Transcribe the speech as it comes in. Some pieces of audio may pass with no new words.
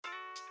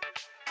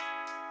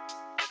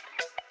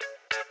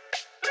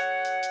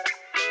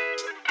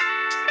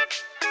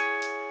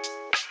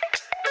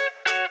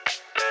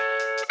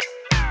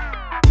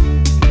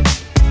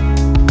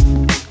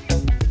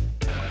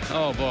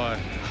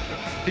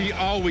He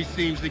always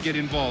seems to get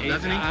involved,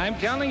 doesn't he? I'm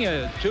telling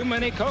you, too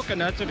many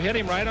coconuts have hit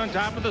him right on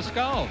top of the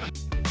skull.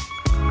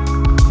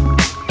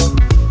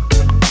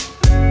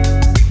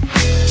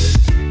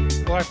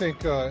 Well, I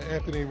think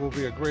Anthony will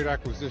be a great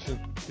acquisition.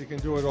 He can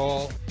do it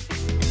all.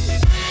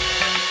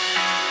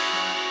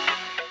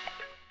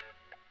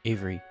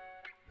 Avery,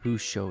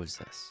 whose show is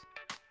this?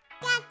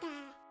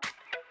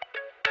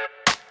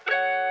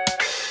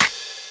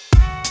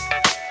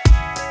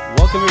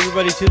 Welcome,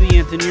 everybody, to the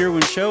Anthony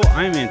Irwin Show.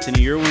 I'm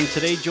Anthony Irwin,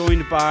 today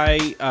joined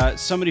by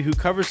somebody who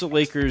covers the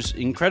Lakers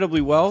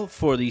incredibly well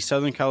for the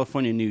Southern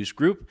California News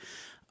Group.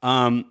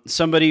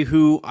 Somebody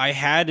who I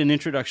had an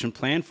introduction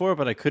planned for,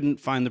 but I couldn't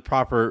find the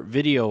proper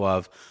video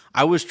of.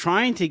 I was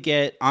trying to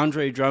get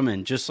Andre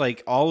Drummond, just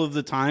like all of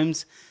the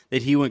times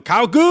that he went,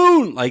 Kyle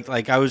Goon!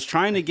 Like I was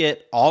trying to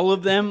get all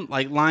of them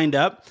lined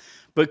up,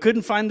 but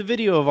couldn't find the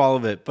video of all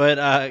of it.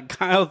 But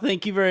Kyle,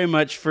 thank you very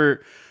much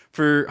for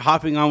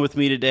hopping on with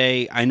me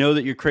today. I know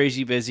that you're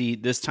crazy busy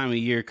this time of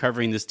year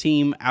covering this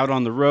team out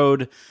on the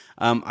road.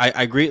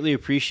 I greatly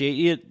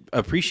appreciate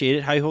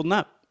it. How you holding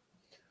up?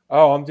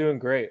 Oh, I'm doing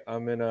great.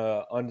 I'm in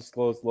a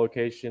undisclosed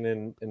location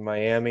in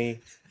Miami.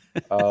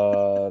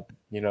 Caught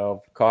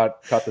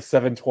the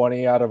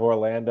 720 out of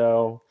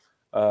Orlando,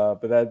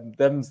 but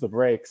them's the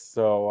breaks.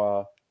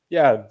 So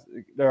yeah,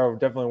 there are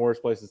definitely worse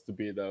places to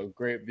be though.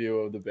 Great view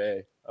of the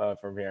bay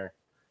from here.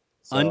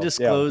 So,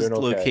 Undisclosed yeah,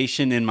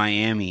 location in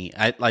Miami.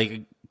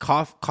 I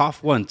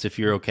cough once if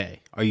you're okay.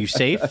 Are you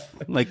safe?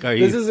 Are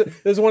you? This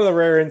is one of the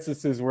rare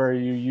instances where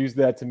you use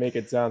that to make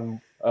it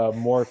sound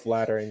more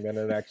flattering than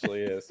it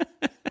actually is.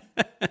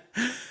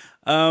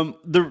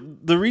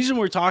 The reason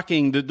we're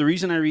talking, the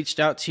reason I reached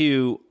out to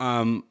you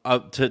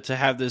to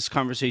have this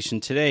conversation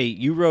today,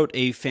 you wrote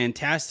a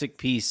fantastic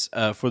piece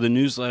for the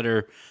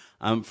newsletter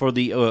for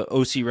the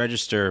OC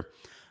Register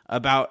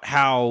about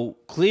how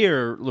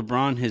clear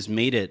LeBron has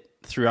made it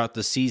throughout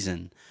the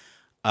season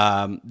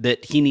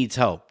that he needs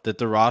help, that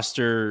the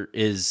roster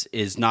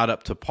is not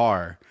up to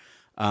par.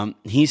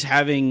 He's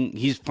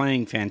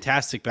playing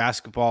fantastic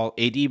basketball.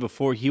 AD,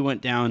 before he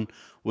went down,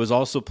 was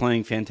also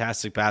playing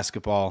fantastic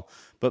basketball,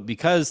 but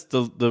because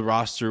the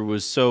roster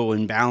was so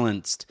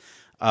imbalanced,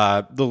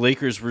 the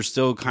Lakers were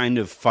still kind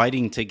of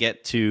fighting to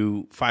get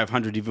to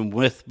 500 even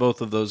with both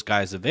of those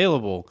guys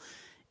available.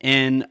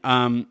 And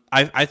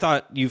I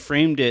thought you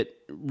framed it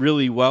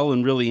really well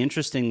and really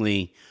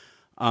interestingly.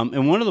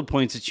 And one of the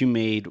points that you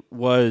made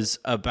was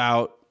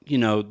about,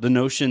 the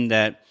notion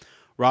that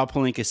Rob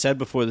Pelinka said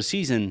before the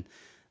season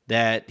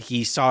that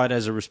he saw it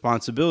as a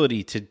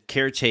responsibility to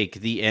caretake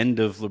the end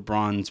of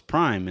LeBron's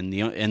prime and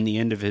the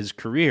end of his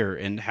career,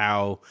 and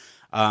how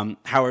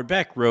Howard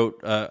Beck wrote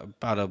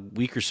about a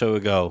week or so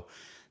ago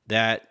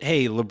that,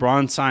 hey,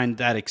 LeBron signed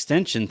that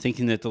extension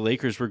thinking that the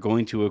Lakers were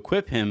going to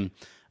equip him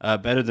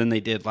better than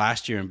they did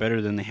last year and better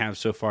than they have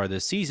so far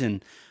this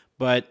season.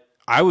 But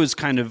I was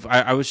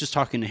just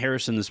talking to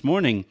Harrison this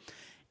morning.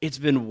 It's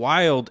been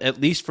wild,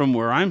 at least from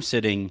where I'm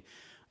sitting,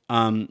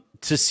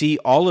 to see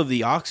all of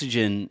the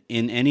oxygen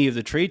in any of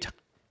the trade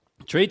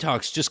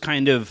talks just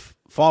kind of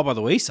fall by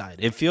the wayside.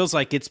 It feels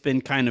like it's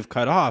been kind of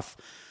cut off.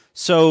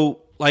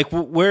 So,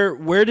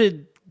 where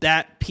did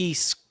that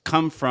piece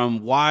come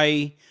from?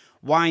 Why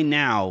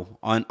now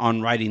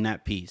on writing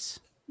that piece?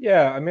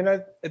 Yeah, I mean,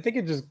 I think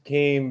it just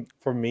came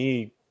from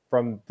me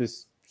from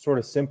this sort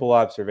of simple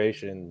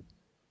observation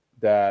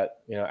that,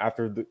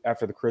 after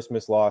the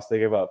Christmas loss, they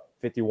gave up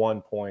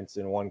 51 points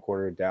in one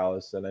quarter to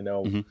Dallas. And I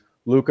know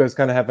Luka's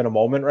kind of having a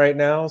moment right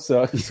now,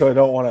 so I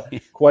don't want to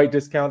quite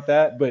discount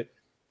that. But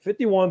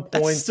 51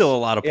 That's points still a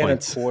lot of in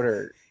points. a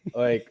quarter.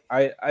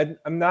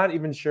 I'm not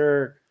even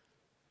sure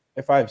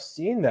if I've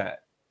seen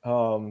that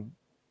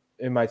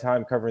in my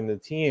time covering the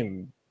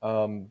team.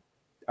 I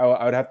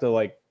would have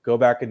to go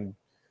back and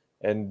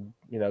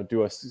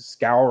do a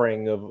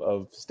scouring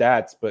of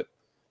stats, but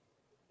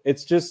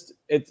it's just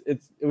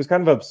it was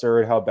kind of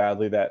absurd how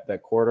badly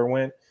that quarter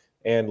went.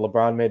 And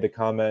LeBron made the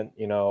comment,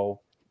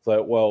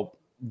 that, well,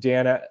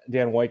 Dan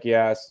Wojcicki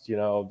asked,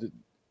 do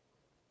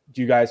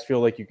you guys feel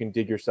like you can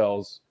dig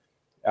yourselves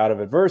out of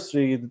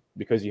adversity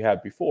because you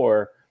had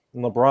before?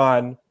 And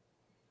LeBron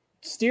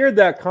steered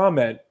that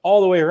comment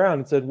all the way around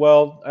and said,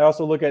 well, I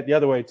also look at the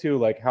other way too,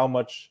 like how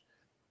much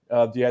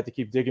do you have to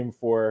keep digging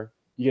before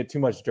you get too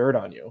much dirt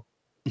on you?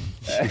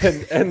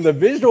 and the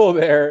visual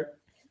there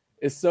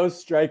is so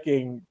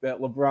striking that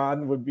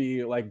LeBron would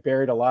be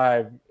buried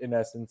alive in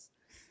essence.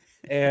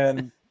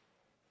 And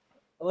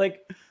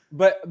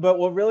but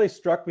what really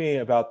struck me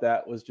about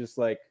that was just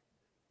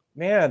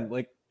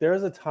man, there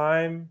was a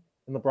time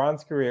in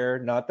LeBron's career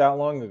not that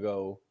long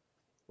ago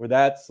where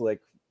that's that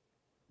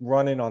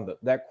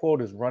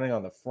quote is running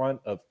on the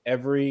front of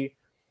every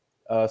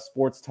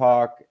sports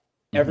talk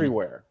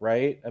everywhere,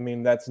 right? I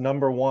mean, that's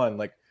number one.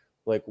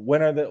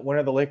 When are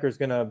the Lakers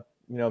gonna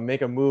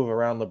make a move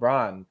around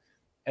LeBron?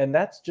 And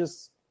that's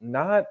just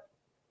not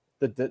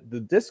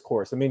the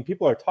discourse. I mean,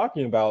 people are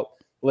talking about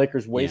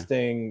Lakers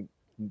wasting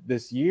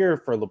this year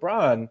for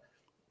LeBron,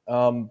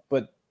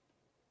 but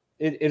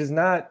it is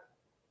not,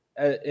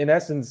 in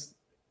essence,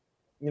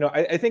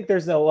 I think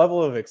there's a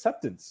level of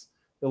acceptance.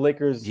 The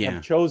Lakers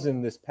have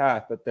chosen this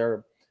path that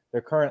they're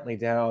currently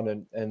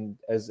down, and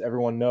as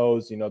everyone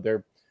knows,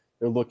 they're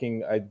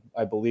looking,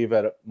 I believe,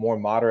 at more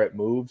moderate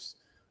moves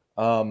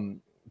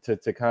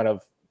to kind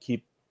of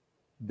keep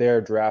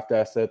their draft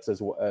assets as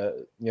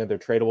their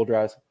tradable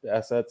draft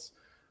assets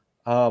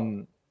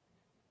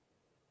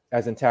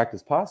as intact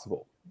as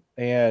possible.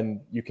 And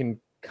you can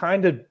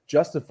kind of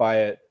justify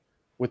it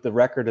with the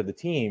record of the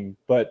team,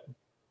 but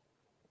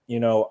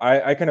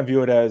I kind of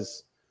view it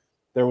as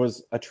there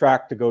was a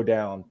track to go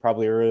down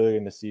probably early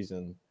in the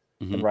season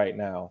and right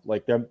now.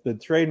 Like the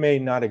trade may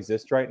not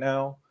exist right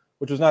now,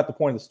 which was not the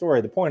point of the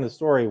story. The point of the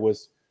story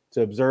was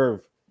to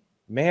observe,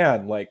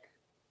 man, like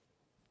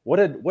what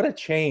a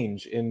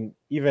change in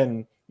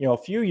even a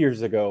few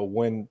years ago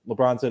when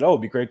LeBron said, "Oh,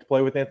 it'd be great to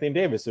play with Anthony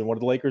Davis," and what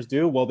did the Lakers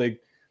do? Well,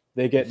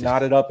 they get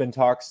knotted up in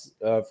talks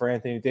for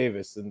Anthony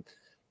Davis,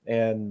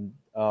 and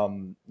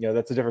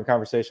that's a different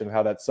conversation of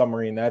how that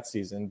submarine that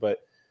season, but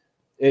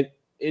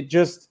it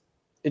just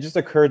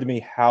occurred to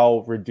me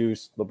how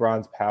reduced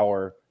LeBron's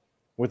power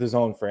with his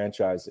own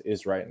franchise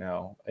is right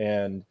now.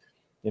 And,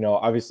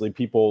 obviously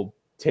people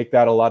take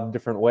that a lot of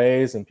different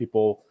ways and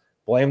people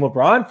blame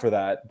LeBron for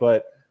that.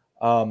 But,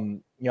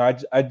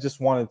 I just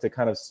wanted to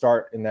kind of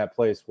start in that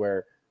place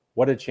where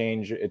what a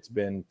change it's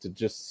been to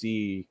just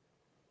see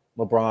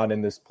LeBron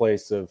in this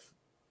place of,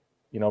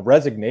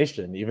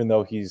 resignation, even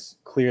though he's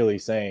clearly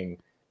saying,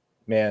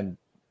 man,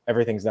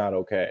 everything's not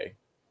okay.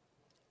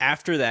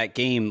 After that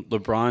game,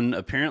 LeBron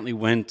apparently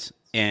went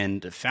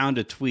and found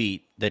a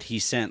tweet that he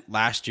sent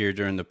last year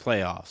during the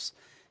playoffs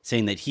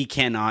saying that he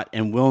cannot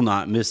and will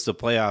not miss the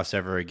playoffs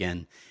ever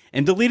again,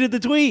 and deleted the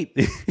tweet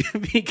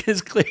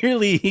because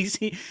clearly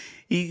he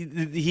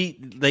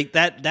like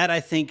that I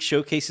think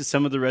showcases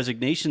some of the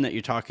resignation that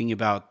you're talking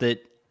about,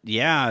 that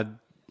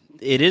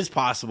it is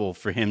possible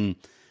for him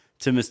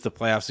to miss the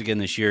playoffs again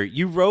this year.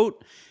 You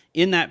wrote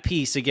in that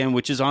piece again,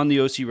 which is on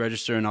the OC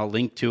Register, and I'll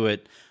link to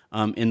it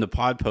in the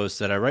pod post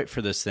that I write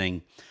for this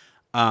thing.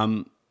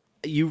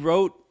 You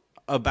wrote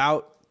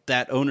about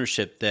that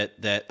ownership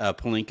that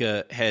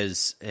Pelinka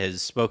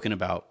has spoken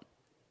about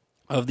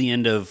of the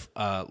end of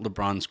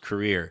LeBron's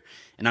career.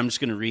 And I'm just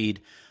going to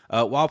read,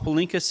 while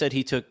Pelinka said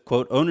he took,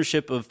 quote,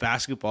 ownership of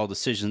basketball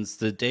decisions,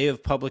 the day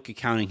of public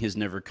accounting has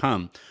never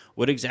come.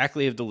 What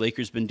exactly have the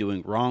Lakers been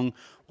doing wrong?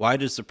 Why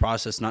does the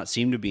process not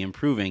seem to be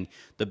improving?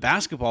 The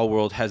basketball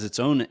world has its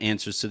own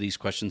answers to these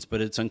questions,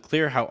 but it's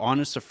unclear how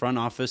honest the front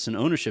office and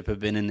ownership have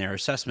been in their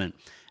assessment.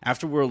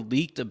 After word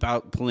leaked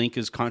about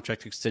Pelinka's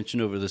contract extension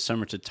over the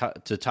summer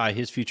to tie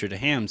his future to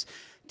Ham's,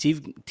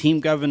 team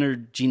governor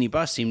Jeannie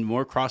Buss seemed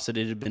more cross that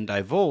it had been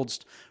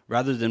divulged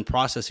rather than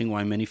processing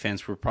why many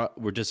fans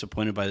were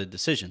disappointed by the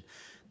decision.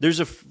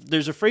 There's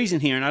a phrase in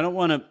here, and I don't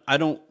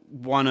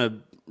want to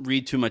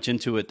read too much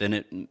into it than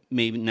it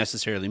may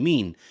necessarily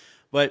mean,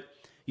 but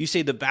you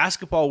say the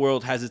basketball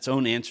world has its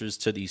own answers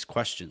to these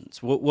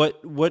questions.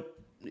 What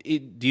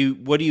do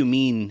you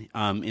mean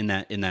in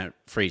that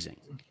phrasing?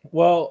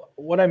 Well,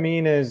 what I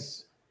mean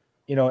is,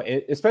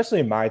 especially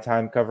in my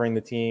time covering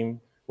the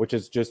team, which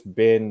has just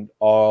been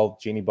all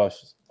Jeannie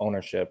Buss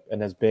ownership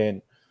and has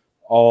been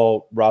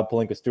all Rob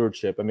Pelinka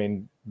stewardship. I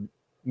mean,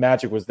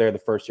 Magic was there the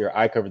first year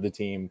I covered the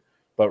team,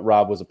 but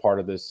Rob was a part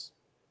of this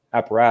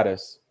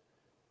apparatus.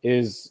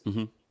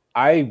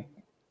 I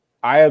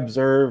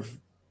observe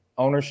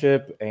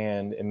ownership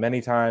and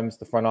many times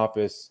the front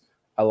office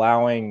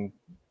allowing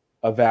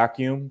a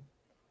vacuum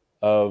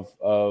of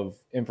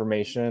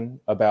information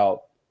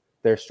about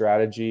their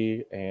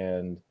strategy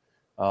and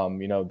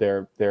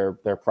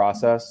their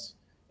process,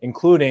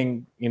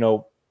 including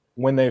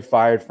when they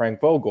fired Frank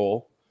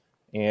Vogel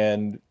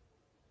and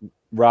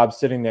Rob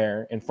sitting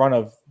there in front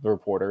of the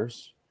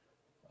reporters,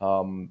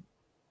 and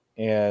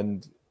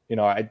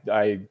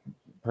I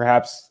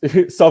perhaps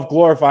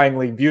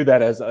self-glorifyingly view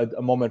that as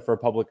a moment for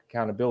public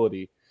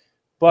accountability.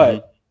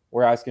 But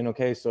we're asking,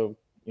 okay, so,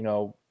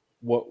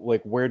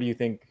 where do you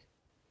think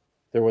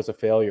there was a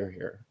failure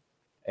here?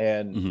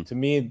 And to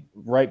me,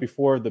 right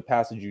before the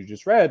passage you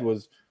just read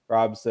was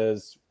Rob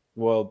says,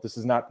 well, this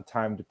is not the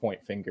time to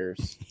point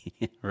fingers.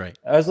 Right.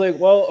 I was like,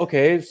 well,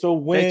 okay, so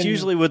when that's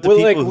usually what the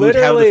people who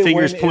have the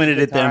fingers pointed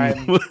at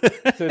them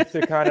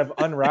to kind of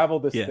unravel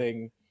this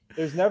thing.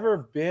 There's never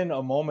been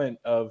a moment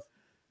of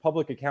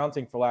public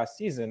accounting for last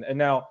season. And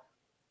now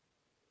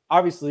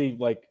obviously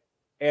like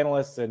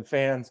analysts and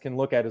fans can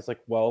look at it as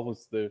like, well, it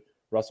was the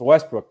Russell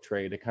Westbrook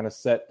trade. It kind of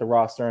set the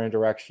roster in a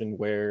direction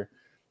where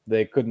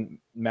they couldn't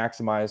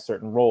maximize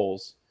certain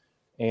roles.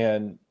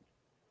 And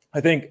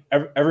I think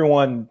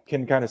everyone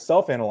can kind of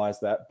self-analyze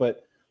that,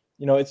 but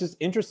it's just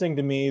interesting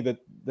to me that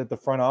the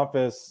front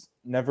office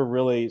never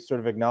really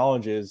sort of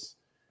acknowledges,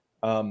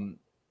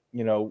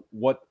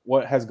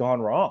 what has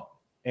gone wrong.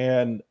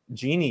 And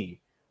Jeannie,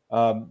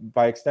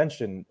 by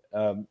extension,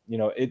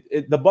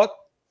 the buck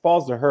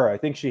falls to her. I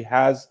think she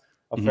has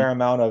a fair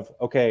amount of,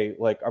 okay,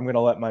 like I'm going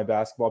to let my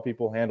basketball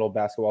people handle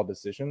basketball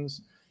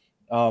decisions,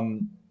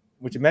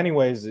 which in many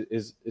ways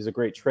is a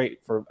great trait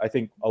for, I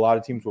think a lot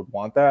of teams would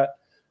want that.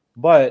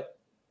 But,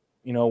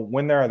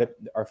 when there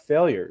are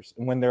failures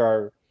and when there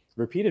are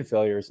repeated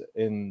failures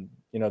in,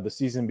 the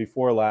season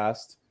before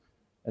last,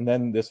 and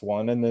then this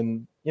one, and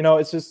then,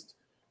 it's just,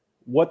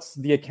 what's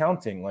the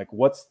accounting? Like,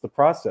 what's the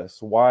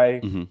process?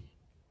 Why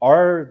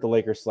are the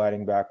Lakers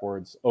sliding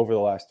backwards over the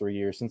last 3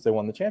 years since they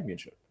won the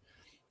championship?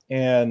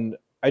 And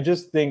I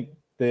just think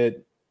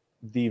that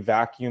the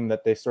vacuum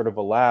that they sort of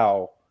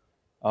allow,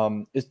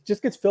 it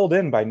just gets filled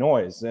in by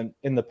noise. And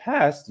in the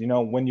past,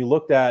 when you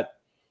looked at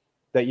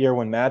that year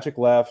when Magic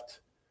left,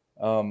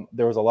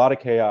 there was a lot of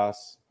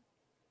chaos.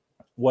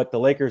 What the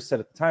Lakers said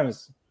at the time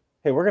is,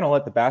 hey, we're going to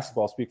let the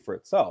basketball speak for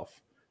itself.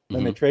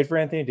 Then they trade for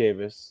Anthony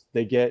Davis.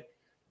 They get,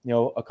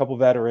 a couple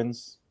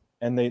veterans,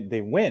 and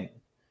they win.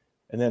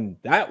 And then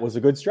that was a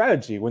good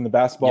strategy when the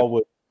basketball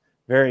was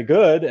very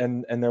good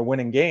and they're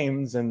winning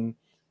games. And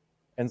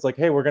it's like,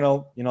 hey, we're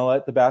going to,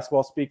 let the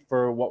basketball speak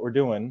for what we're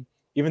doing,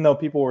 even though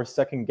people were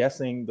second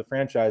guessing the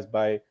franchise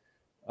by,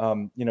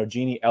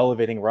 Jeannie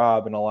elevating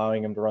Rob and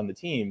allowing him to run the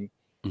team.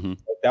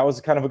 That was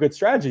kind of a good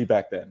strategy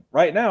back then.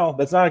 Right now,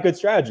 that's not a good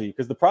strategy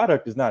because the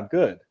product is not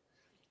good.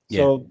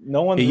 So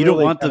no one's you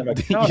really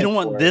don't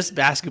want this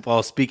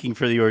basketball speaking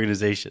for the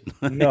organization.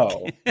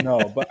 No.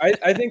 But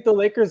I think the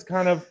Lakers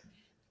kind of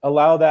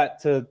allow that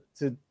to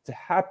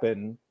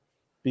happen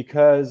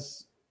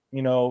because,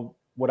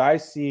 what I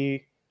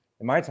see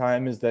in my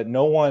time is that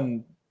no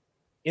one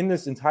in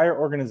this entire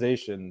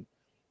organization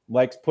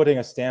likes putting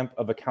a stamp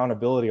of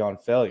accountability on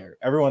failure.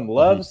 Everyone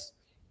loves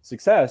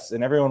success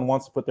and everyone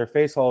wants to put their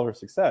face all over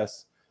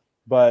success,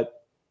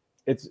 but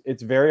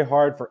it's very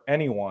hard for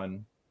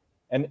anyone,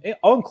 and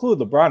I'll include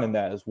LeBron in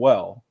that as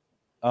well,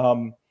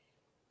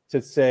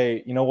 to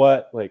say, you know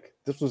what, like,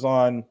 this was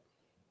on,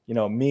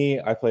 me,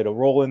 I played a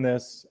role in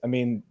this. I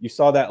mean, you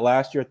saw that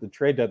last year at the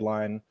trade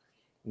deadline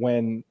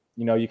when,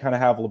 you kind of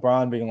have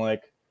LeBron being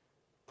like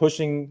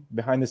pushing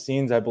behind the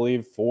scenes, I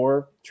believe,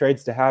 for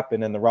trades to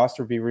happen and the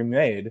roster be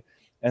remade,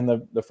 and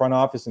the front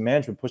office and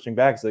management pushing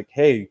back. It's like,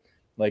 hey,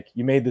 like,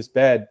 you made this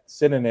bed,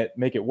 sit in it,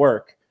 make it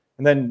work.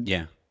 And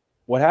then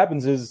what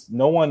happens is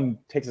no one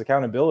takes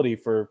accountability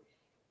for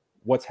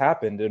what's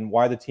happened and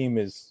why the team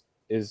is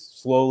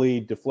slowly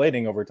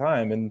deflating over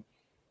time, and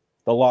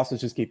the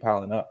losses just keep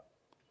piling up.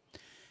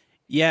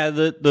 Yeah,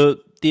 the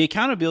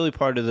accountability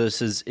part of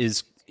this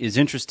is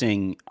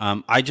interesting.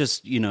 I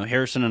just,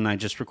 Harrison and I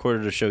just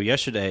recorded a show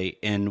yesterday,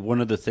 and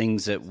one of the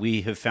things that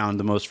we have found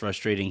the most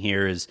frustrating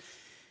here is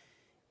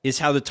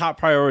how the top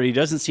priority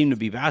doesn't seem to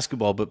be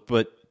basketball,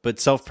 but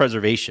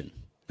self-preservation.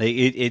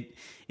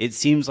 It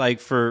seems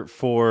like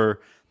for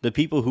the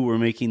people who were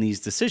making these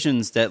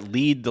decisions that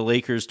lead the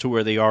Lakers to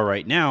where they are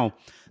right now,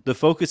 the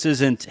focus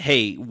isn't,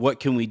 hey, what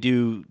can we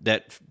do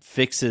that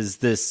fixes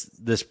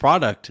this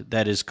product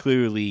that is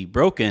clearly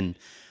broken?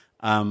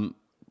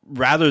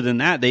 Rather than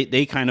that,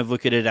 they kind of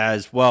look at it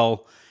as,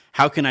 well,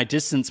 how can I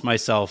distance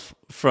myself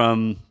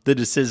from the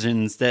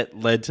decisions that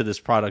led to this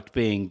product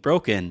being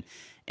broken?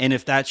 And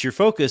if that's your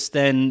focus,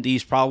 then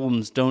these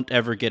problems don't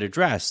ever get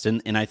addressed.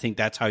 And I think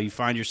that's how you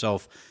find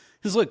yourself.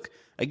 Because look,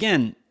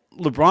 again,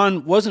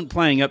 LeBron wasn't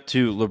playing up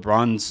to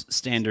LeBron's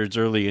standards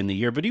early in the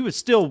year, but he was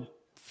still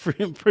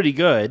pretty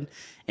good.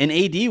 And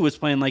AD was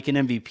playing like an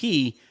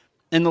MVP.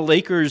 And the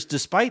Lakers,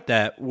 despite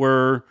that,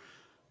 were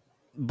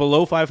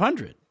below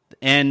 500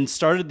 and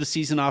started the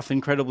season off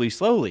incredibly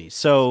slowly.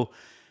 So,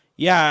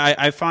 yeah,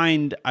 I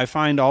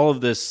find all of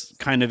this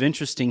kind of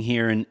interesting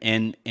here,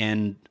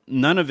 and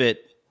none of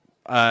it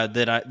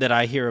that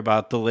I hear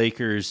about the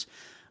Lakers,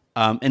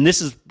 and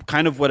this is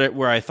kind of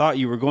where I thought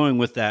you were going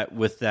with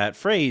that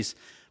phrase.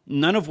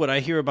 None of what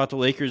I hear about the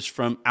Lakers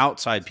from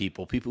outside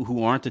people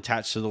who aren't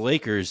attached to the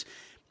Lakers,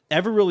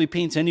 ever really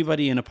paints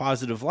anybody in a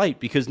positive light,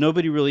 because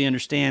nobody really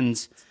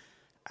understands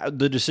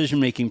the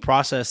decision-making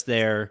process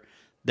there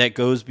that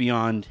goes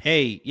beyond,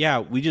 hey, yeah,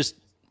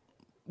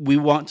 we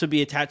want to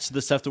be attached to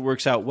the stuff that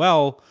works out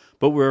well,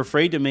 but we're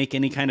afraid to make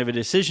any kind of a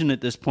decision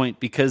at this point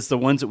because the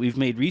ones that we've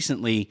made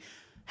recently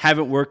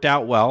haven't worked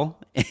out well.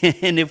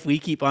 And if we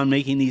keep on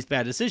making these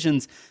bad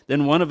decisions,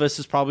 then one of us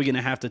is probably going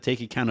to have to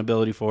take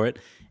accountability for it.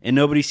 And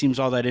nobody seems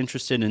all that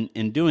interested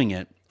in doing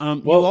it.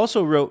 You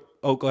also wrote,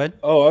 go ahead.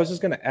 Oh, I was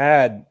just going to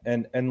add,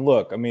 and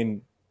look, I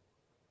mean,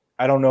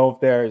 I don't know if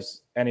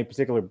there's any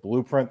particular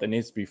blueprint that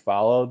needs to be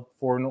followed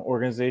for an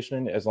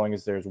organization as long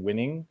as there's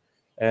winning.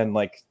 And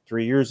like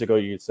 3 years ago,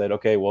 you said,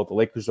 okay, well, the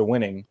Lakers are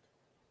winning.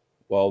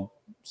 Well,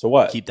 so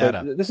what? Keep that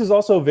up. This is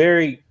also a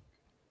very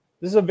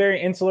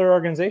insular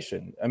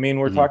organization. I mean,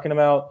 we're talking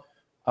about,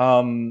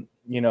 all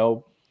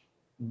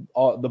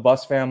the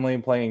Buss family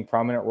playing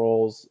prominent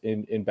roles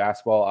in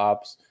basketball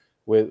ops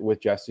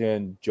with Jesse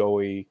and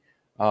Joey.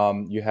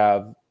 You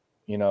have,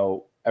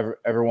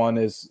 everyone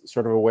is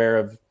sort of aware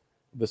of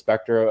the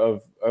specter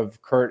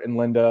of Kurt and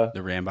Linda. The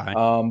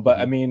Ramby. But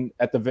I mean,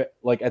 at the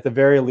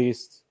very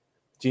least,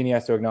 Jeannie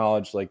has to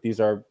acknowledge, like, these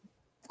are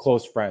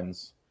close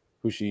friends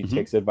who she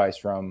takes advice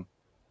from.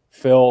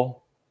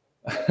 Phil,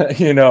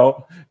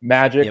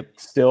 Magic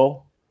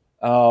still,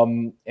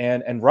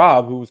 and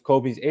Rob, who was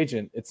Kobe's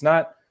agent. It's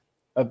not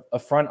a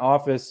front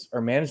office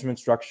or management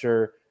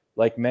structure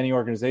like many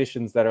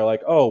organizations that are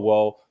like, oh,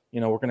 well,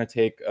 we're going to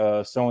take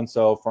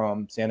so-and-so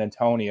from San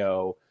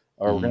Antonio,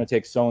 or we're going to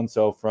take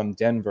so-and-so from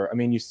Denver. I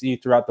mean, you see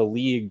throughout the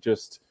league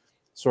just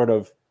sort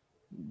of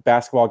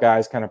basketball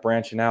guys kind of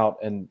branching out,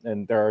 and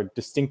there are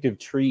distinctive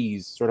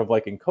trees sort of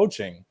like in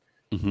coaching.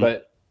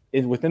 But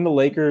within the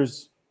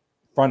Lakers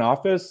front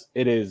office,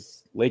 it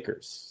is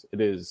Lakers.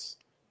 It is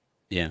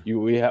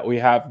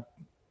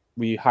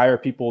we hire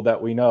people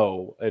that we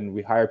know, and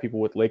we hire people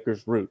with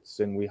Lakers roots,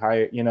 and we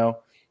hire,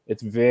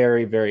 it's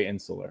very, very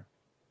insular.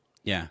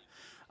 Yeah.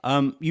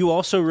 You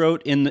also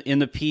wrote in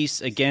the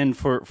piece again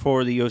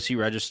for the OC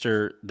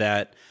Register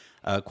that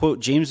quote,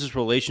 James's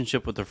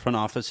relationship with the front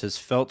office has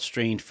felt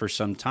strained for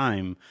some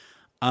time.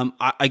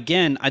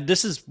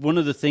 This is one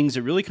of the things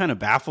that really kind of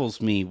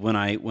baffles me when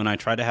I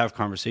try to have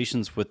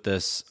conversations with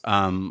this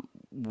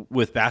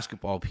with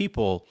basketball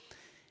people,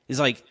 is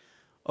like,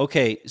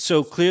 okay,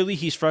 so clearly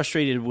he's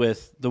frustrated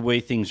with the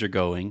way things are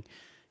going.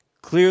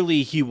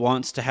 Clearly he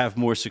wants to have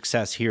more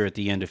success here at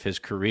the end of his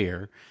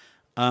career.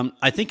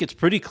 I think it's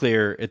pretty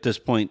clear at this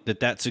point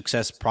that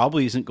success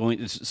probably isn't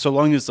going, so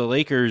long as the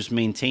Lakers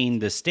maintain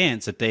this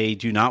stance that they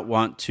do not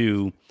want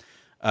to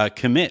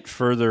commit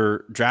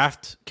further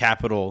draft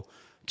capital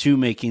to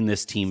making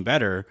this team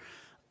better.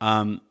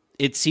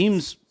 It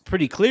seems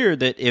pretty clear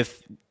that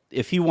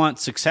if he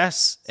wants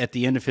success at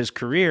the end of his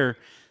career,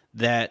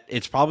 that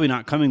it's probably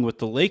not coming with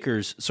the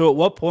Lakers. So at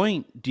what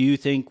point do you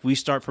think we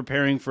start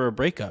preparing for a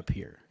breakup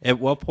here? At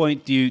what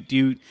point do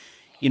you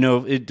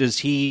does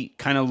he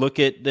kind of look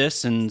at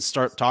this and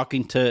start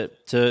talking to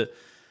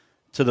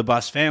the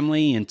Buss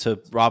family and to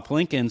Rob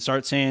Pelinka and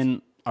start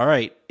saying, all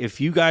right,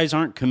 if you guys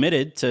aren't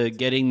committed to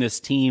getting this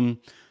team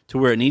to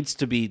where it needs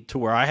to be, to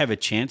where I have a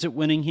chance at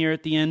winning here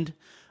at the end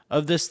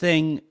of this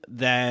thing,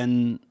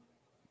 then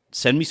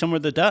send me somewhere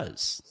that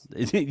does.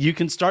 You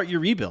can start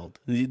your rebuild.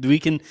 We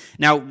can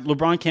now.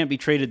 LeBron can't be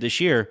traded this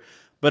year,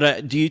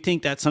 but do you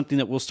think that's something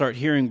that we'll start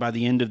hearing by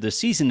the end of the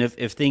season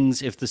if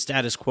the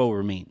status quo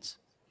remains?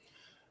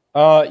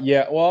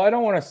 Yeah. Well, I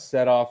don't want to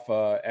set off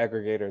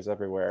aggregators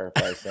everywhere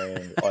by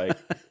saying like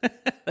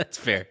that's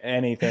fair.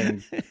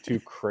 Anything too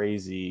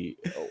crazy.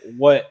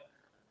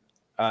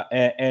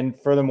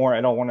 And furthermore,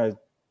 I don't want to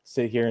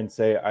sit here and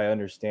say I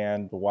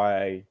understand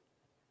why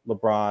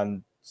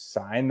LeBron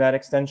signed that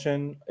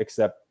extension,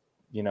 except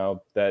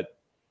that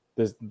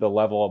the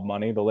level of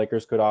money the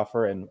Lakers could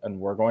offer and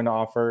we're going to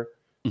offer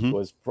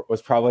was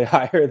probably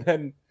higher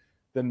than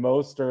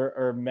most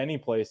or many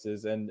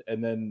places. And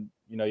then,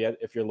 yet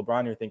if you're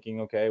LeBron, you're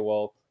thinking, okay,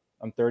 well,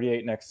 I'm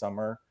 38 next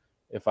summer.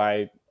 If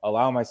I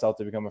allow myself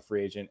to become a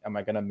free agent, am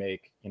I going to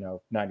make,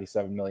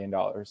 $97 million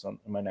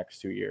in my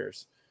next 2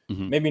 years?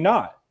 Maybe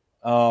not.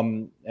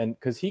 And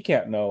because he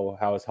can't know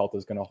how his health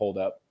is going to hold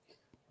up.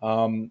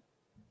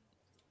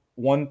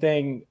 One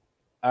thing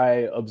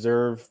I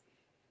observe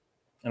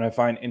and I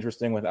find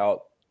interesting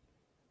without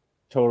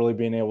totally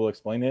being able to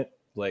explain it,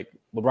 like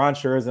LeBron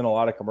sure is in a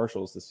lot of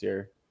commercials this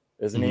year,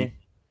 isn't he?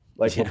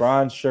 Like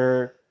LeBron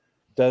sure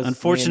does.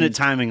 Unfortunate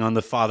timing on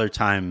the Father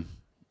Time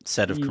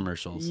set of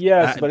commercials.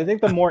 Yes, but I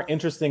think the more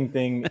interesting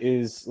thing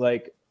is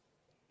like,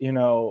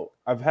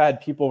 I've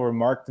had people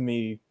remark to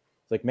me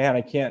like, man,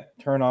 I can't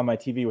turn on my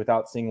TV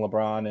without seeing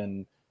LeBron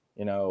and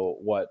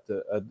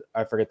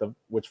I forget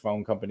which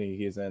phone company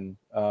he's in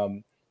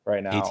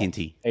right now.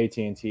 AT&T,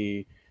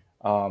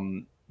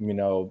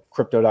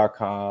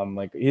 crypto.com.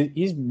 Like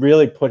he's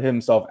really put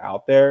himself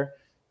out there.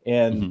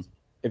 And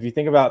if you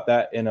think about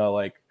that he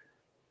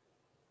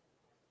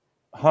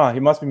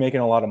must be making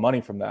a lot of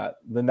money from that.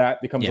 Then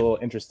that becomes a little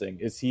interesting.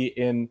 Is he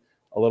in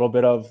a little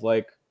bit of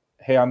like,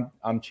 hey,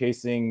 I'm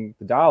chasing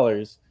the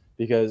dollars,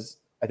 because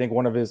I think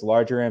one of his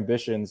larger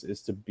ambitions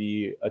is to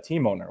be a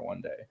team owner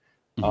one day.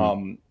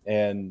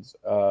 And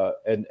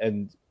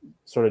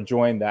sort of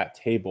join that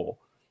table,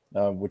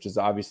 which is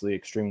obviously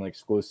extremely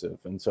exclusive.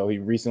 And so he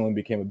recently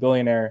became a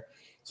billionaire.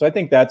 So I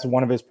think that's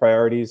one of his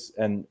priorities,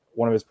 and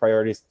one of his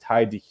priorities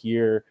tied to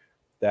here,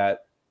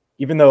 that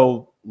even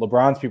though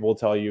LeBron's people will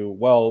tell you,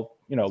 well,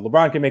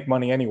 LeBron can make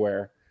money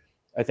anywhere,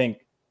 I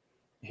think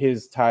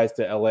his ties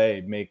to LA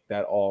make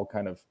that all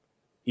kind of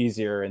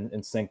easier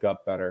and sync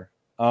up better.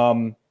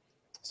 So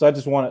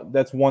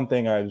that's one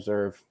thing I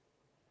observe.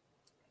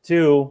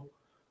 Two,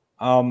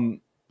 that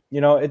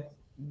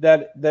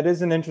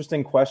is an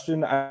interesting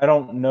question. I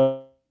don't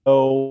know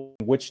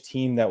which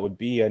team that would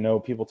be. I know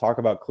people talk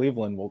about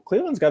Cleveland. Well,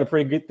 Cleveland's got a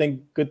pretty good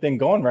thing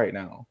going right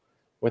now,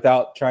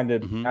 without trying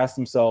to ask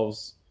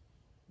themselves,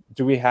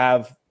 do we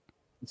have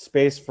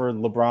space for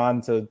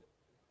LeBron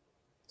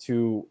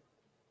to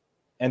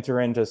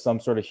enter into some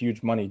sort of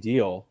huge money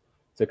deal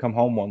to come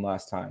home one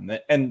last time?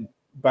 And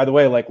by the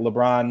way, like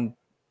LeBron,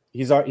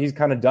 he's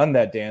kind of done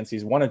that dance.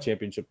 He's won a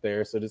championship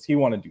there. So does he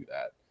want to do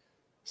that?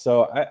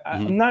 So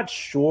I'm not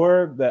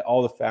sure that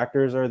all the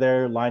factors are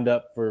there lined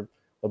up for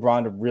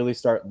LeBron to really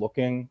start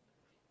looking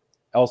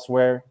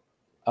elsewhere.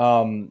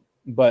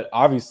 But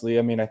obviously,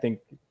 I mean, I think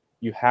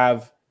you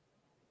have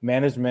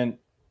management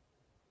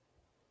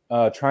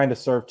trying to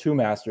serve two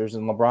masters,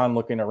 and LeBron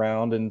looking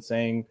around and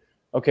saying,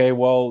 okay,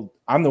 well,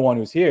 I'm the one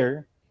who's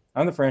here.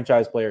 I'm the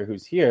franchise player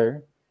who's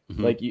here.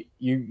 Like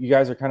you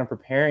guys are kind of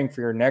preparing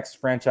for your next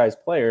franchise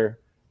player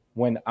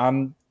when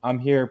I'm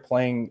here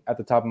playing at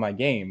the top of my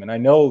game. And I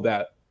know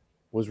that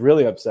was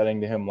really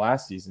upsetting to him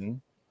last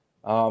season.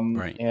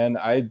 Right. And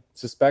I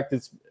suspect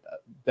it's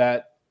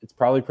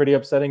probably pretty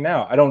upsetting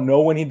now. I don't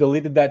know when he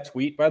deleted that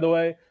tweet, by the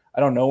way. I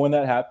don't know when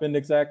that happened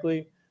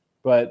exactly,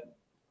 but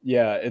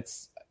yeah,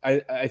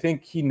 I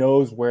think he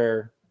knows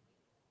where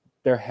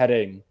they're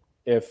heading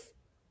if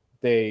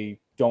they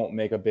don't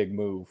make a big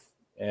move.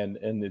 And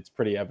it's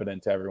pretty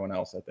evident to everyone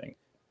else, I think.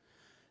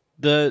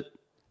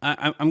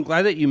 I'm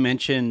glad that you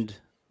mentioned,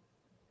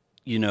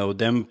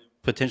 them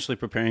potentially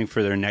preparing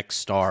for their next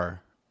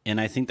star.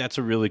 And I think that's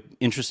a really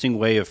interesting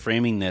way of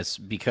framing this,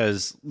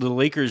 because the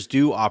Lakers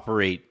do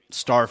operate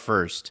star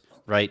first,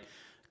 right?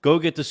 Go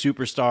get the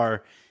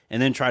superstar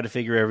and then try to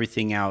figure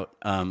everything out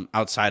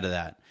outside of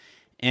that.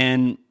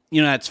 And,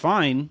 that's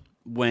fine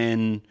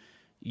when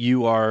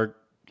you are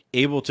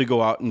able to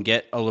go out and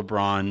get a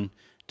LeBron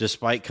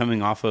despite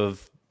coming off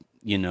of,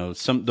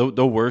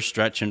 the worst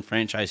stretch in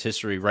franchise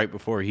history right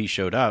before he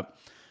showed up.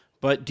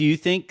 But do you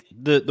think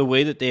the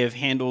way that they have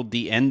handled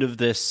the end of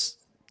this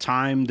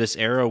time, this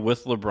era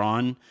with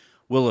LeBron,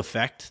 will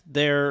affect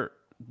their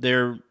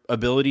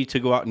ability to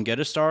go out and get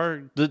a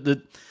star?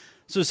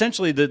 So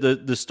essentially,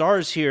 the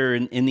stars here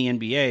in the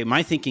NBA,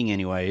 my thinking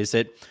anyway, is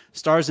that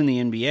stars in the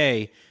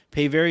NBA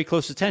pay very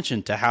close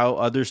attention to how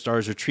other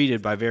stars are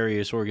treated by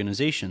various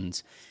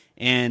organizations.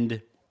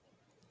 And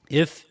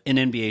if an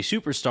NBA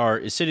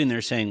superstar is sitting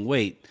there saying,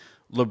 wait,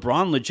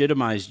 LeBron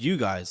legitimized you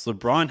guys,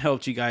 LeBron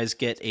helped you guys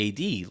get AD,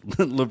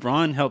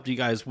 LeBron helped you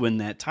guys win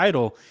that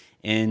title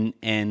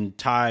and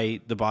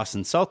tie the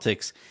Boston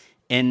Celtics,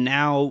 and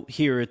now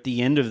here at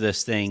the end of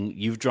this thing,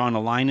 you've drawn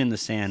a line in the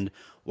sand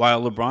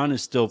while LeBron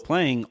is still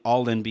playing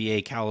all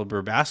NBA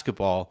caliber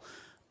basketball.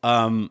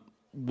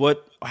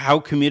 How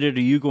committed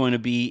are you going to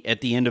be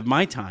at the end of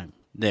my time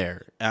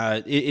there?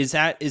 Is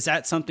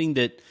that something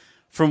that,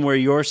 from where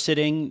you're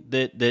sitting,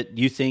 that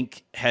you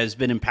think has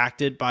been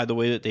impacted by the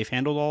way that they've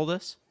handled all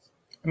this?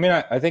 I mean,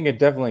 I think it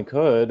definitely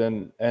could,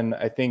 and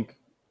I think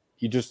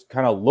you just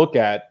kind of look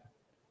at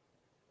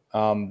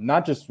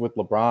not just with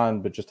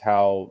LeBron, but just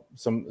how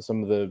some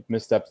of the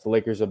missteps the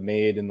Lakers have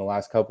made in the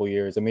last couple of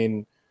years. I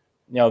mean,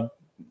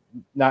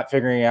 not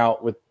figuring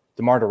out with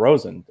DeMar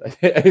DeRozan,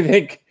 I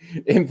think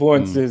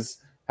influences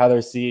how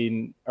they're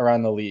seen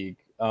around the league.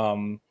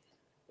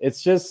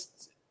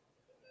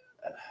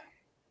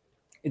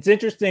 It's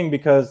interesting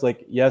because,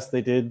 like, yes,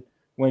 they did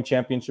win a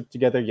championship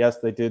together. Yes,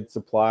 they did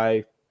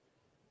supply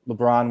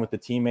LeBron with the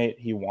teammate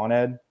he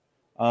wanted.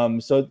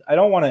 So I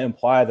don't want to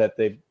imply that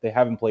they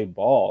haven't played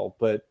ball,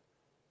 but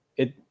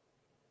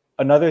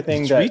another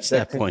thing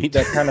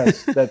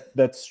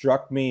that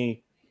struck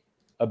me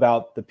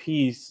about the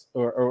piece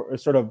or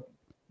sort of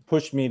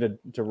pushed me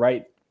to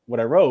write what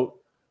I wrote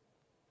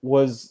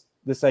was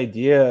this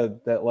idea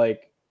that,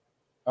 like,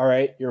 all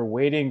right, you're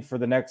waiting for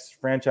the next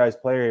franchise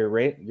player.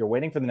 You're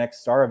waiting for the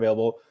next star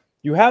available.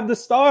 You have the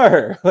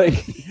star,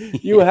 like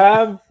you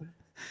have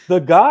the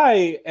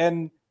guy,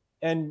 and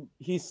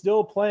he's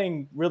still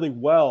playing really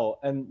well.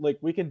 And like,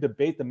 we can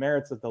debate the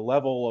merits at the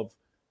level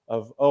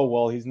of oh,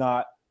 well, he's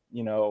not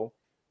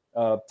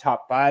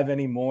top 5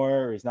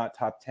 anymore, or he's not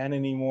top 10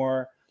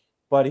 anymore,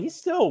 but he's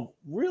still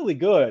really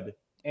good.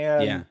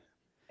 And yeah.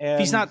 If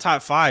he's not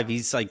top 5,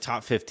 he's like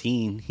top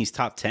 15. He's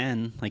top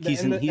 10. Like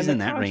he's in that range. The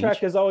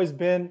contract has always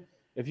been,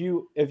 if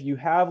you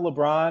have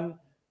LeBron,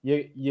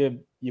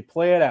 you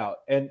play it out,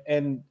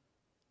 and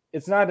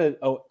it's not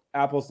a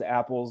apples to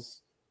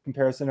apples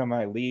comparison on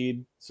my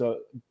lead. So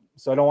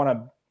I don't want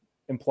to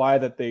imply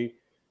that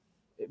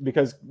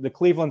because the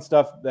Cleveland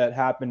stuff that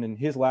happened in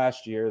his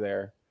last year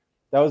there,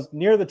 that was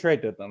near the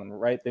trade deadline,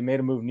 right? They made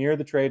a move near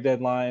the trade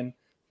deadline,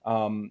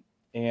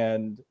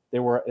 and they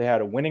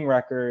had a winning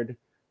record.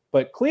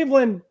 But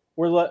Cleveland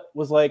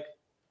was like,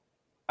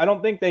 I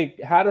don't think they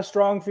had a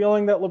strong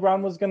feeling that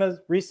LeBron was going to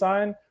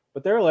re-sign,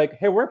 but they're like,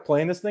 hey, we're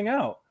playing this thing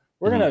out.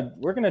 We're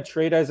gonna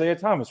trade Isaiah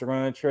Thomas. We're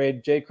gonna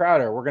trade Jay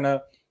Crowder. We're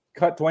gonna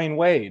cut Dwayne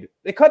Wade.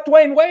 They cut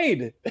Dwayne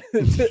Wade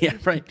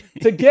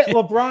to get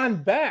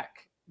LeBron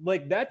back.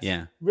 Like, that's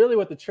really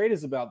what the trade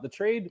is about. The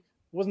trade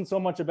wasn't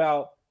so much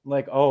about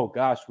like, oh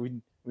gosh, we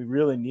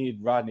really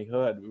need Rodney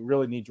Hood. We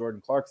really need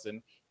Jordan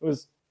Clarkson. It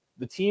was,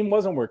 the team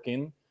wasn't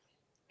working,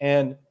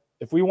 and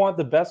if we want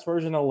the best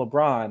version of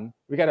LeBron,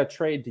 we got to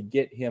trade to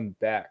get him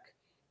back.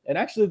 And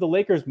actually, the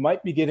Lakers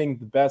might be getting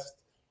the best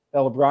that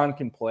LeBron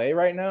can play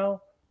right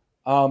now.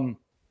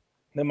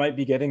 They might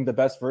be getting the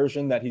best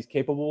version that he's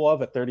capable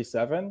of at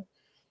 37.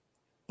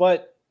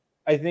 But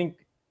I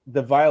think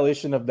the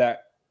violation of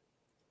that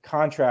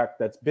contract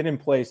that's been in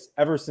place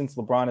ever since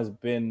LeBron has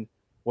been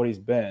what he's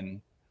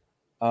been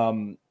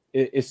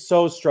is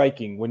so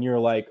striking when you're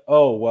like,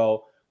 oh,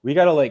 well, we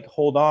got to like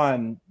hold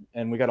on,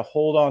 and we got to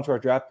hold on to our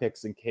draft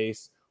picks in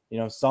case,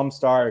 some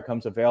star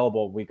comes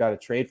available. We got to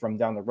trade from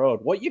down the road.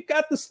 Well, you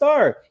got the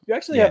star. You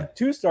actually have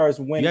 2 stars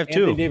when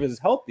Anthony Davis is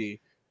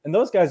healthy, and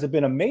those guys have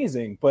been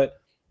amazing.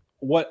 But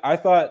what I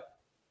thought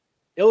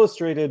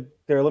illustrated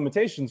their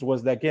limitations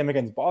was that game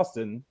against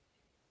Boston.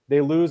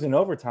 they lose in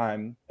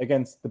overtime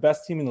against the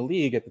best team in the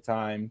league at the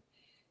time,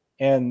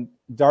 and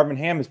Darvin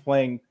Ham is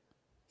playing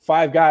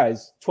 5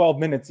 guys 12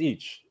 minutes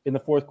each in the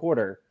fourth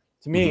quarter.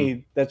 To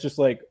me, that's just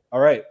like,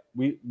 all right,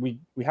 we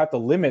have to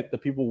limit the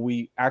people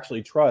we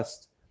actually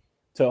trust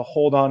to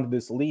hold on to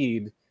this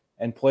lead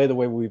and play the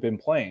way we've been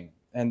playing.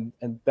 And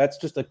that's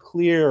just a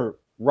clear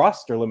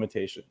roster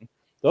limitation.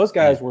 Those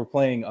guys were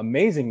playing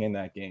amazing in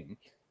that game.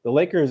 The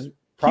Lakers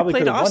probably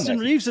could have won that. He played Austin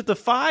Reeves at the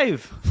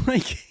 5.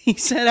 Like he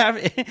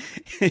said,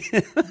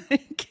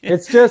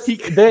 it's just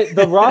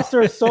the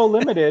roster is so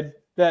limited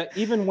that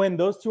even when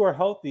those two are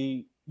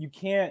healthy, you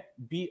can't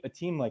beat a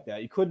team like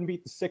that. You couldn't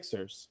beat the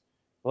Sixers.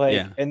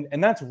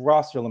 And that's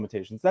roster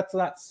limitations. That's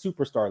not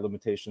superstar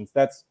limitations.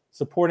 That's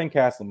supporting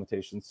cast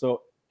limitations.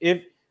 So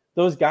if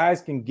those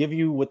guys can give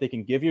you what they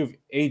can give you,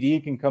 if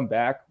AD can come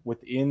back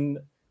within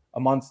a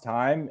month's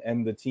time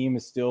and the team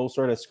is still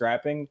sort of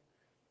scrapping,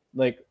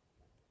 like,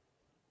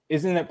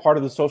 isn't it part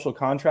of the social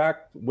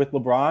contract with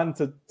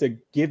LeBron to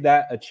give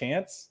that a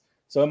chance?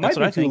 So it might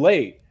be too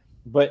late,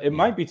 but it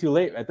might be too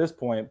late at this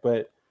point.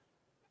 But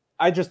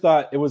I just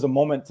thought it was a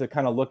moment to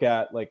kind of look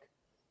at, like,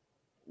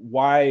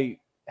 why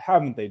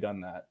haven't they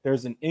done that?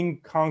 There's an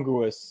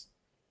incongruous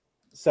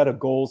set of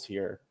goals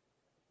here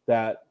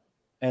that,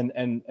 and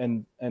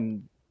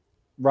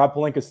Rob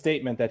Pelinka's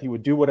statement that he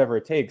would do whatever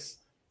it takes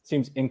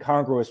seems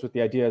incongruous with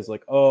the ideas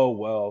like, oh,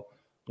 well,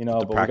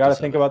 but we got to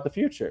think about the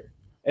future.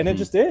 And it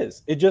just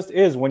is. It just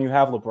is when you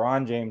have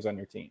LeBron James on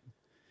your team.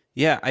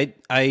 Yeah,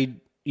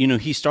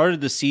 he started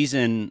the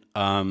season,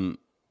 and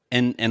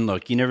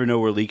look, you never know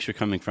where leaks are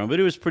coming from, but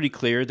it was pretty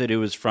clear that it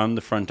was from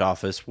the front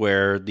office,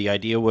 where the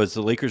idea was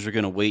the Lakers are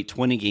going to wait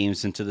 20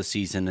 games into the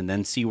season and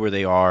then see where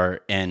they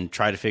are and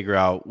try to figure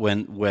out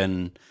when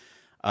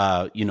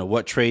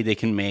what trade they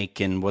can make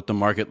and what the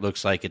market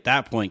looks like at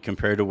that point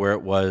compared to where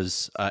it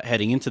was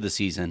heading into the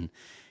season.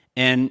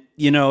 And,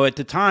 at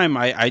the time,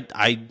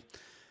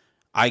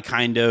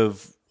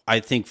 I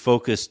think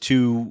focused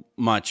too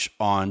much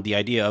on the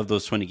idea of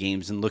those 20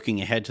 games and looking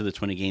ahead to the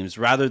 20 games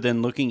rather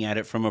than looking at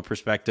it from a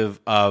perspective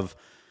of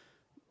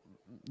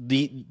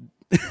the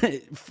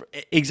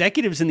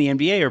executives in the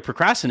NBA are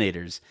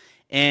procrastinators.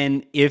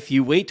 And if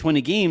you wait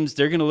 20 games,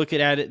 they're going to look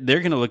at it. They're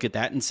going to look at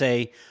that and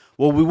say,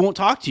 well, we won't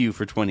talk to you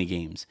for 20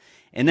 games.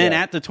 And then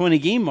at the 20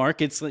 game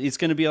mark, it's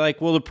going to be like,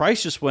 well, the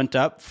price just went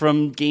up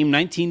from game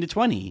 19 to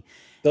 20.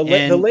 The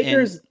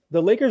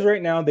Lakers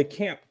right now, they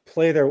can't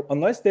play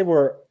unless they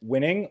were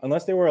winning,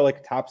 unless they were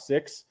like top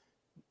 6,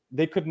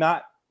 they could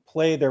not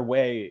play their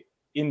way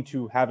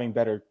into having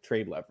better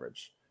trade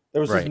leverage.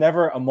 There was just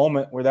never a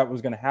moment where that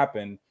was going to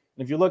happen. And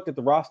if you looked at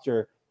the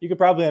roster, you could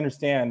probably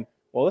understand,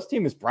 well, this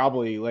team is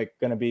probably like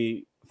going to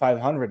be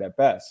 500 at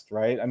best,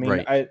 right? I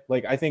mean,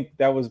 I think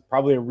that was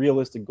probably a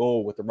realistic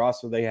goal with the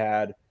roster they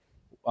had,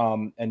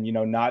 and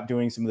not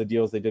doing some of the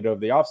deals they did over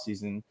the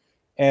offseason.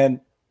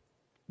 And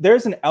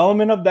there's an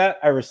element of that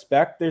I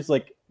respect. There's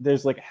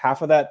like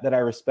half of that I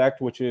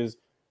respect, which is,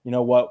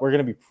 we're going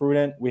to be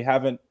prudent. We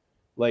haven't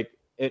like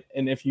it.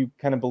 And if you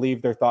kind of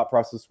believe their thought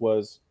process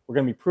was, we're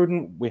going to be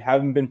prudent. We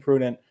haven't been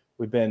prudent.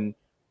 We've been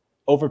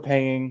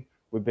overpaying.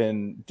 We've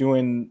been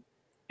doing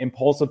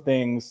impulsive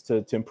things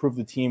to improve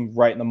the team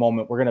right in the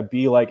moment. We're going to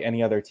be like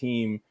any other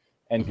team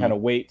and kind of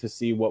wait to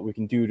see what we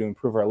can do to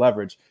improve our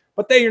leverage.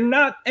 But they are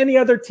not any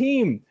other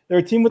team. They're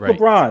a team with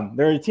LeBron.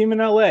 They're a team in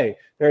LA.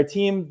 They're a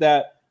team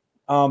that,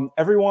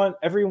 every one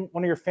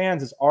of your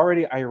fans is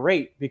already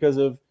irate because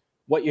of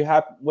what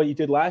you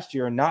did last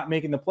year and not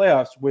making the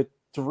playoffs with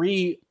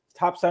 3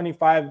 top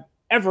 75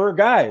 ever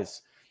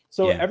guys.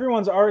 So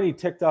everyone's already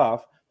ticked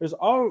off. There's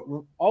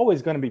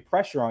always going to be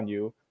pressure on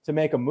you to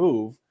make a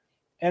move.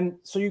 And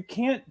so you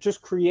can't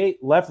just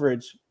create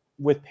leverage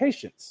with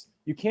patience.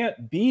 You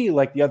can't be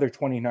like the other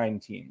 29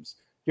 teams.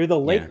 You're the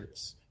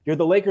Lakers. You're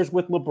the Lakers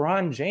with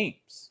LeBron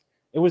James.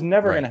 It was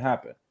never going to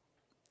happen.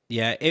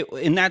 Yeah,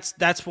 and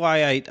that's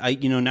why I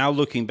now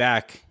looking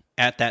back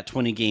at that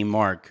 20 game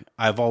mark,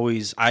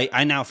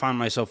 I now find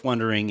myself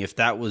wondering if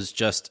that was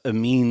just a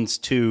means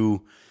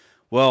to,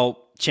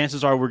 well,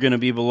 chances are we're going to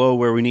be below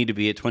where we need to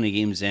be at 20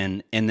 games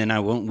in, and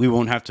then we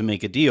won't have to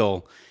make a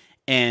deal.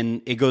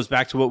 And it goes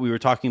back to what we were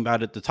talking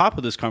about at the top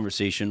of this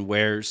conversation,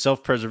 where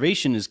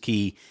self-preservation is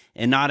key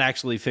and not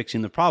actually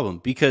fixing the problem.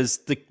 Because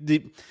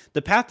the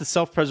path to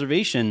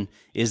self-preservation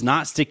is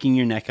not sticking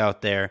your neck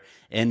out there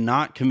and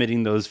not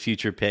committing those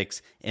future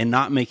picks and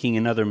not making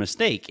another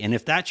mistake. And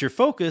if that's your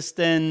focus,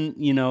 then,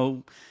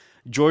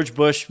 George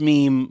Bush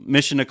meme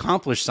mission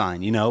accomplished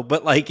sign,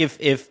 But like if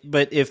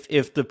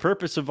the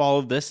purpose of all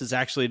of this is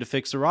actually to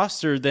fix the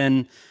roster,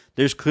 then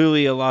there's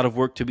clearly a lot of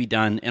work to be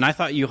done. And I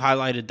thought you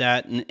highlighted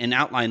that and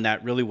outlined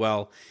that really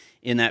well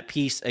in that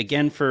piece.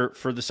 Again, for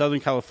the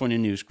Southern California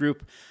News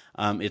Group,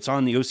 it's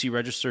on the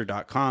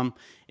ocregister.com.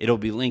 It'll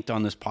be linked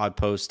on this pod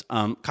post.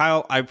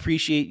 Kyle, I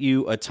appreciate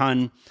you a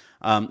ton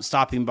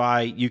stopping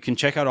by. You can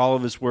check out all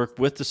of his work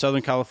with the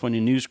Southern California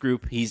News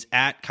Group. He's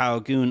at Kyle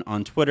Goon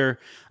on Twitter.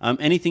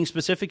 Anything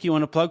specific you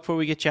want to plug before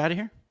we get you out of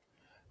here?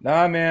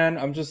 Nah, man,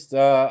 I'm just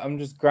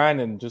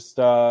grinding.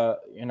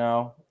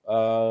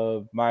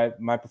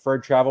 My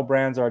preferred travel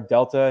brands are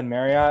Delta and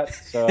Marriott.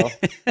 So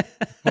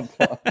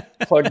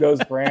plug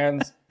those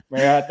brands.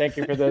 Marriott, thank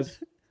you for this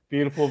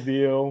beautiful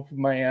view of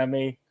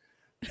Miami.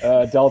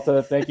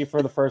 Delta, thank you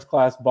for the first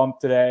class bump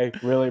today.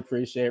 Really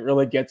appreciate it.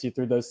 Really gets you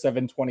through those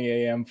 7:20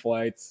 a.m.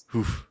 flights.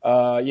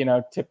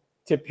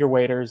 Tip your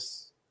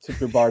waiters, tip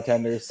your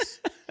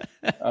bartenders.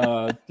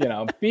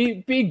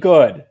 Be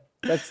good.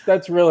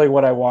 That's really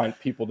what I want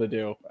people to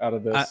do out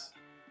of this.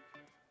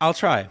 I'll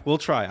try. We'll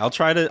try. I'll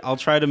try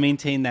to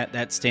maintain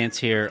that stance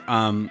here.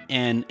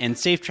 And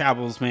safe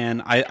travels,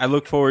 man. I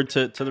look forward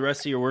to the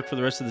rest of your work for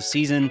the rest of the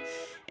season.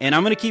 And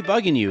I'm going to keep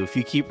bugging you if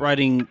you keep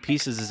writing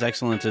pieces as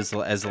excellent as the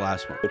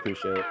last one. I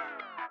appreciate it.